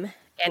 And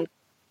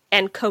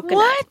coconut.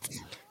 What?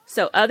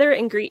 So other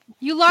ingredients.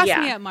 You lost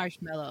Yeah. me at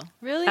marshmallow.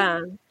 Really?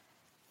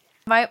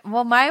 My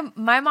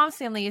mom's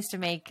family used to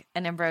make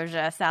an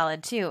ambrosia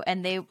salad too,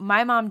 and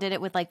my mom did it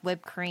with like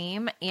whipped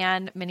cream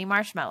and mini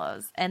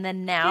marshmallows. And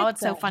then now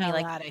it's so funny,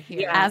 like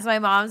as my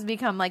mom's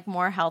become like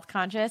more health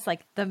conscious,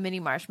 like the mini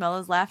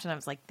marshmallows left, and I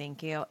was like,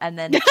 thank you. And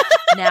then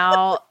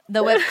now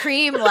the whipped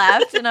cream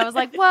left, and I was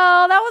like,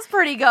 well, that was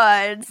pretty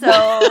good. So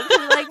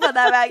can we like put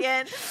that back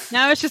in?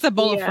 Now it's just a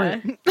bowl of Yeah.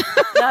 fruit.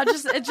 No,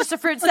 it's just a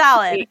fruit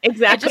salad.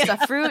 Exactly. It's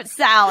just a fruit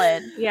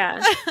salad.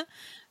 Yeah.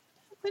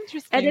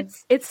 Interesting. And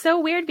it's so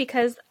weird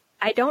because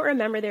I don't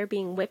remember there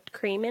being whipped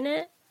cream in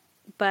it,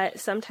 but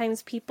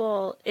sometimes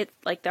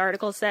like the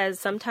article says,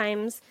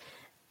 sometimes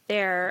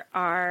there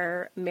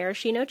are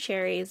maraschino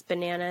cherries,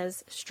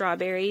 bananas,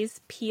 strawberries,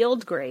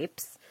 peeled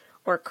grapes,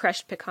 or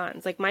crushed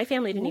pecans. Like, my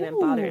family didn't even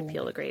bother to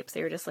peel the grapes.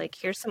 They were just like,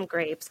 here's some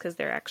grapes because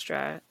they're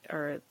extra,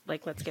 or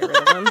like, let's get rid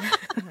of them.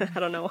 I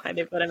don't know why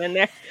they put them in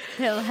there.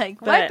 They're like,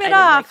 But wipe I it didn't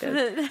off.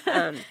 like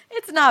those.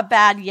 It's not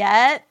bad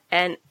yet.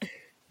 And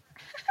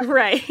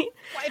right.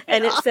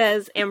 And it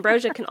says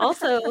ambrosia can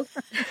also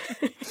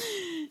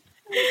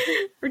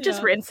or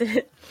just rinse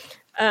it.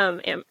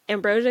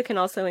 Ambrosia can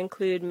also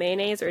include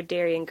mayonnaise or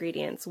dairy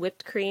ingredients,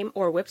 whipped cream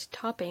or whipped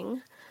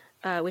topping,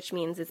 which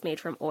means it's made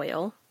from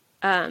oil,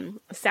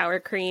 sour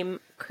cream,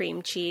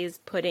 cream cheese,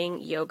 pudding,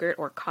 yogurt,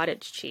 or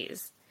cottage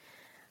cheese.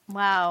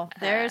 Wow,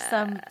 there's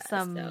some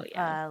so,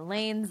 yeah.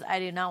 lanes I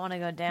do not want to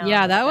go down.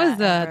 yeah, with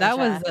that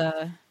was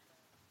ambrosia.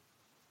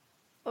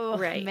 Ugh,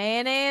 Right.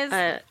 mayonnaise.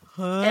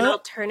 An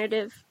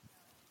alternative,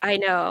 I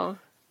know.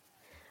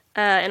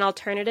 An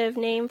alternative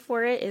name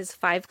for it is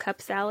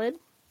 5-cup salad.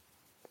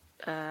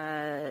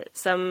 One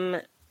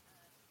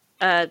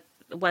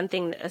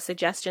thing, a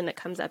suggestion that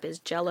comes up is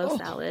Jello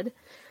salad.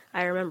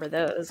 I remember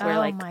those where, Oh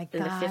like, my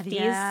in the God, 50s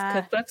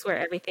yeah. cookbooks where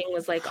everything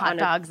was like Hot on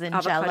dogs an and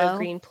avocado Jell-O.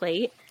 green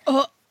plate.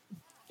 Oh,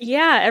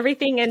 Yeah,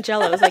 everything in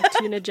Jello. It was like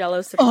tuna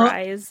Jello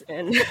surprise,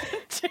 and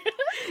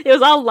it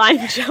was all lime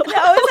Jello.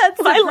 I always had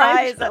Why lime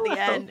surprise at Jell-O?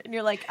 the end, and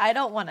you're like, I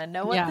don't want to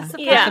know what the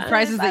surprise Yeah. The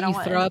surprises is. I that don't you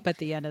want throw it. up at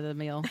the end of the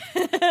meal.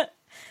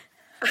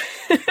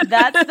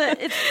 That's the.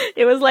 It's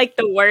It was like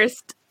the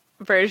worst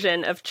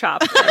version of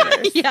chopped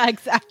feathers. Yeah,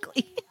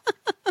 exactly.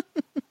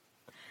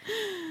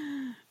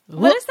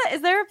 what is that?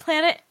 Is there a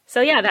planet?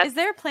 So yeah, that's Is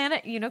there a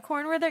planet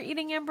unicorn where they're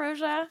eating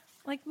ambrosia?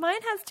 Like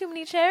mine has too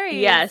many cherries.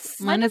 Yes.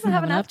 mine doesn't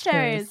have enough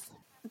cherries.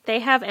 they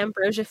have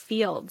ambrosia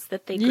fields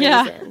that they graze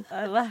Yeah. in.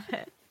 I love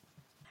it.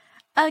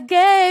 A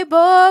gay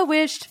boy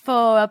wished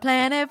for a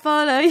planet full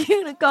of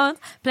unicorns.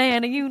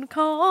 Playing a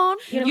unicorn.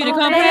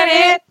 Unicorn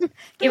planet.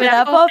 Give it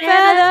up for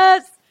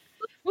feathers.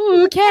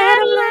 Ooh,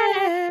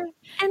 Cadillac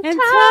and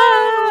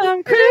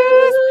Tom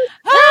Cruise.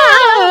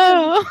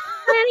 Oh,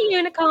 Pretty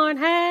unicorn,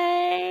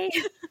 hey.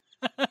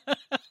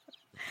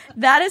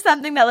 That is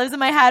something that lives in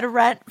my head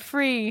rent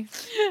free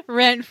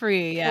rent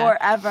free. Yeah,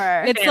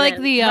 forever. it's like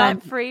the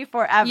rent free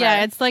forever.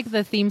 yeah, it's like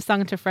the theme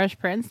song to Fresh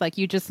Prince. Like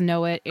you just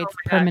know it. It's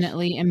my gosh.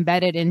 permanently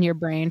embedded in your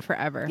brain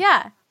forever.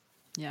 yeah.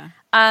 Yeah.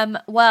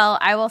 Well,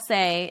 I will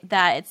say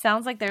that it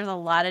sounds like there's a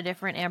lot of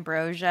different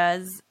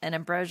ambrosias and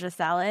ambrosia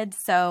salads.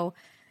 So,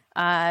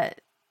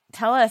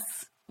 tell us,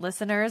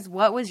 listeners,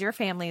 what was your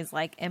family's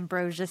like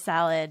ambrosia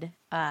salad?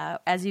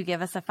 As you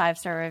give us a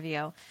 5-star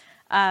review,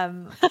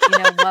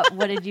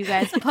 what did you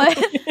guys put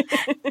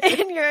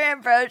in your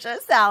ambrosia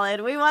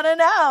salad? We want to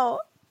know.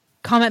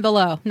 Comment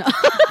below. No.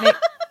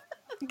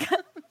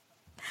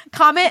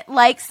 Comment,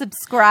 like,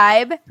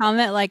 subscribe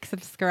Comment, like,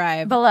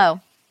 subscribe. below.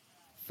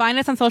 Find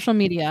us on social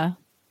media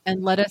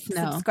and let us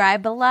know.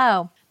 Subscribe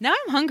below. Now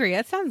I'm hungry.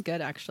 That sounds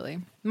good, actually.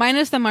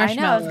 Minus the I marshmallows.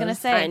 know. I was gonna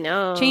say. I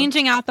know.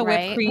 Changing out the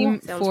Right? whipped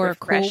cream Sounds for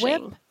Cool Whip,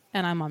 refreshing.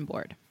 and I'm on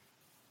board.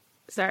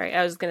 Sorry,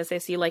 I was gonna say,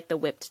 so you like the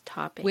whipped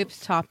topping?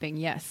 Whipped topping,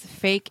 yes.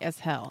 Fake as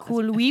hell.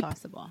 Cool as Whip.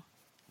 possible.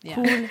 Yeah.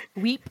 Cool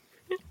Weep.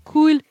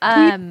 Cool.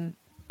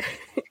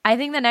 I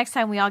think the next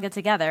time we all get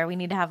together, we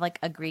need to have like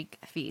a Greek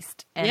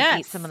feast and Yes.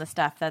 eat some of the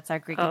stuff that's our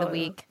Greek of the Oh.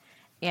 week.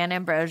 And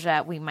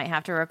ambrosia, we might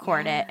have to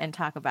record it and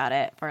talk about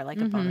it for like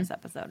a bonus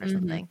episode or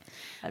something.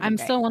 That'd be I'm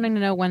great. still wanting to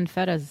know when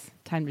Feta's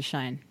time to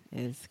shine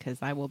is, because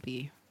I will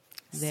be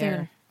there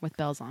Soon. with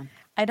bells on.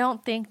 I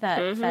don't think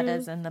that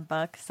feta's in the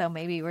book, so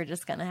maybe we're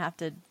just gonna have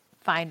to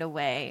find a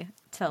way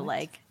to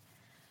like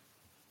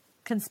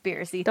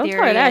conspiracy Don't theory.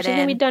 tell her that. it She's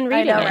gonna be in. done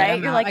reading I know, it. right?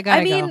 I'm You're out. like, I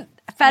gotta I mean, go.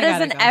 feta's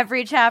gotta in go.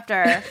 every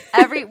chapter.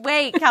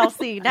 Wait,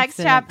 Kelsey, next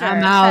it. chapter,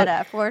 I'm out.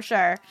 feta for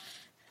sure.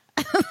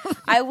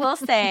 I will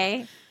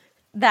say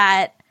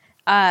that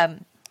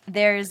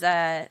there's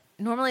a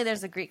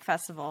Greek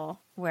festival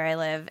where I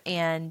live,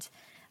 and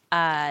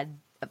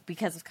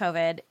because of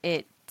COVID,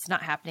 it's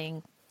not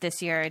happening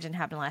this year. It didn't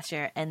happen last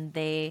year, and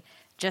they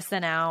just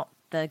sent out,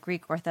 the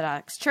Greek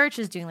Orthodox Church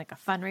is doing like a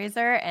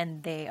fundraiser,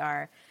 and they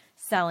are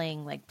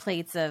selling like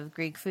plates of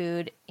Greek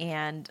food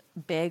and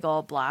big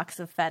old blocks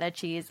of feta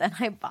cheese. And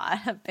I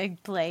bought a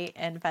big plate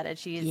and feta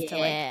cheese to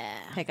like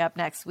pick up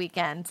next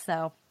weekend.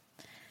 So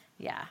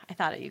yeah, I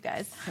thought of you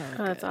guys.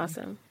 Oh, that's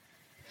awesome.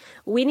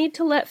 We need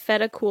to let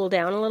feta cool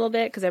down a little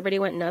bit because everybody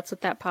went nuts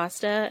with that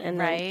pasta, and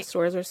then Right.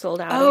 stores were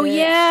sold out. Oh, of it.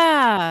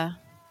 yeah.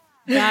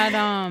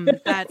 That's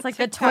It's like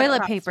the TikTok toilet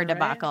pasta, paper right?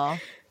 debacle.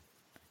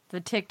 The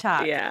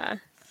TikTok. yeah.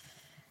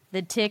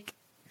 The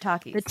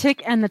TikTokies. The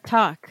tick and the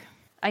talk.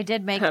 I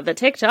did make The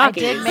TikTok. I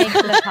did make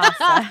the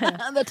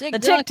pasta. The The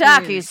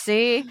TikTokies,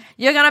 see?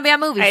 You're gonna be a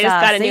movie I star.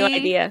 just got a new see?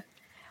 idea.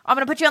 I'm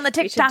gonna put you on the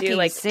We should do, TikTokies,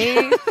 like,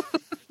 see?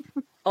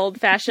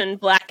 Old-fashioned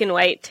black and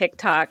white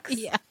TikToks.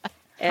 Yeah.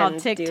 And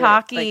Called do it,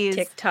 TikTokies.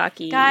 like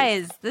TikTokies.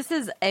 Guys, this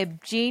is a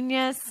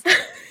genius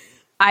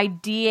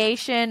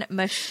ideation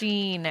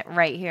machine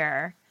right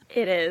here.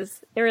 It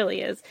is. It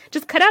really is.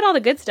 Just cut out all the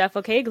good stuff,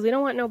 okay? Because we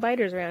don't want no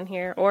biters around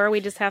here. Or we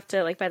just have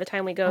to, like, by the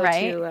time we go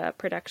Right. to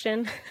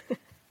production.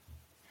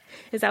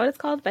 Is that what it's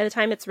called? By the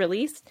time it's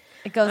released?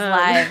 It goes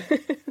live.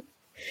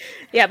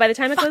 Yeah, by the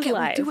time it Fuck goes it,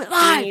 we'll live, do it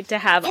live. we need to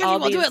have Fuck it, all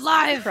we'll these do it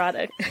live.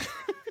 products.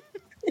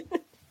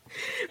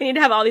 We need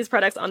to have all these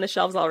products on the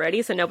shelves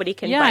already, so nobody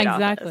can Yeah, bite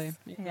exactly. off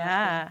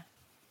us.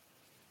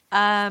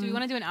 Yeah. Do you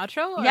want to do an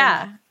outro? Or?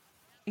 Yeah.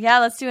 Yeah,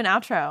 let's do an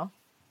outro.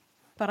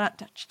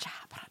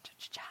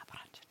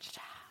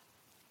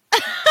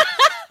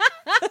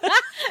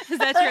 Is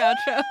that your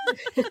outro?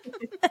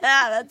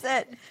 Yeah, that's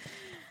it.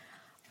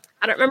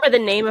 I don't remember the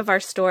name of our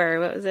store.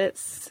 What was it?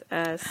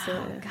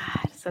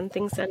 God.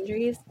 Something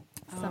Sundries?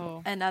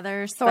 Oh.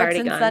 Another sorts already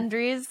and gone.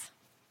 sundries.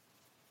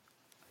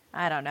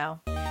 I don't know.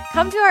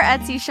 Come to our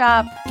Etsy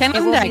shop.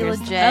 Candles It and will be daggers.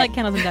 legit. I like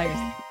candles and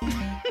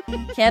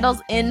daggers.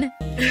 Candles in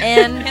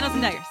and Candles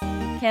and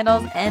daggers.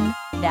 candles and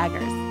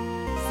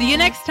daggers. See you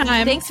next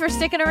time. Thanks for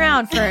sticking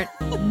around for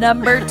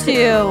number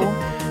 2.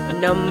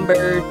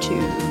 Number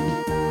 2.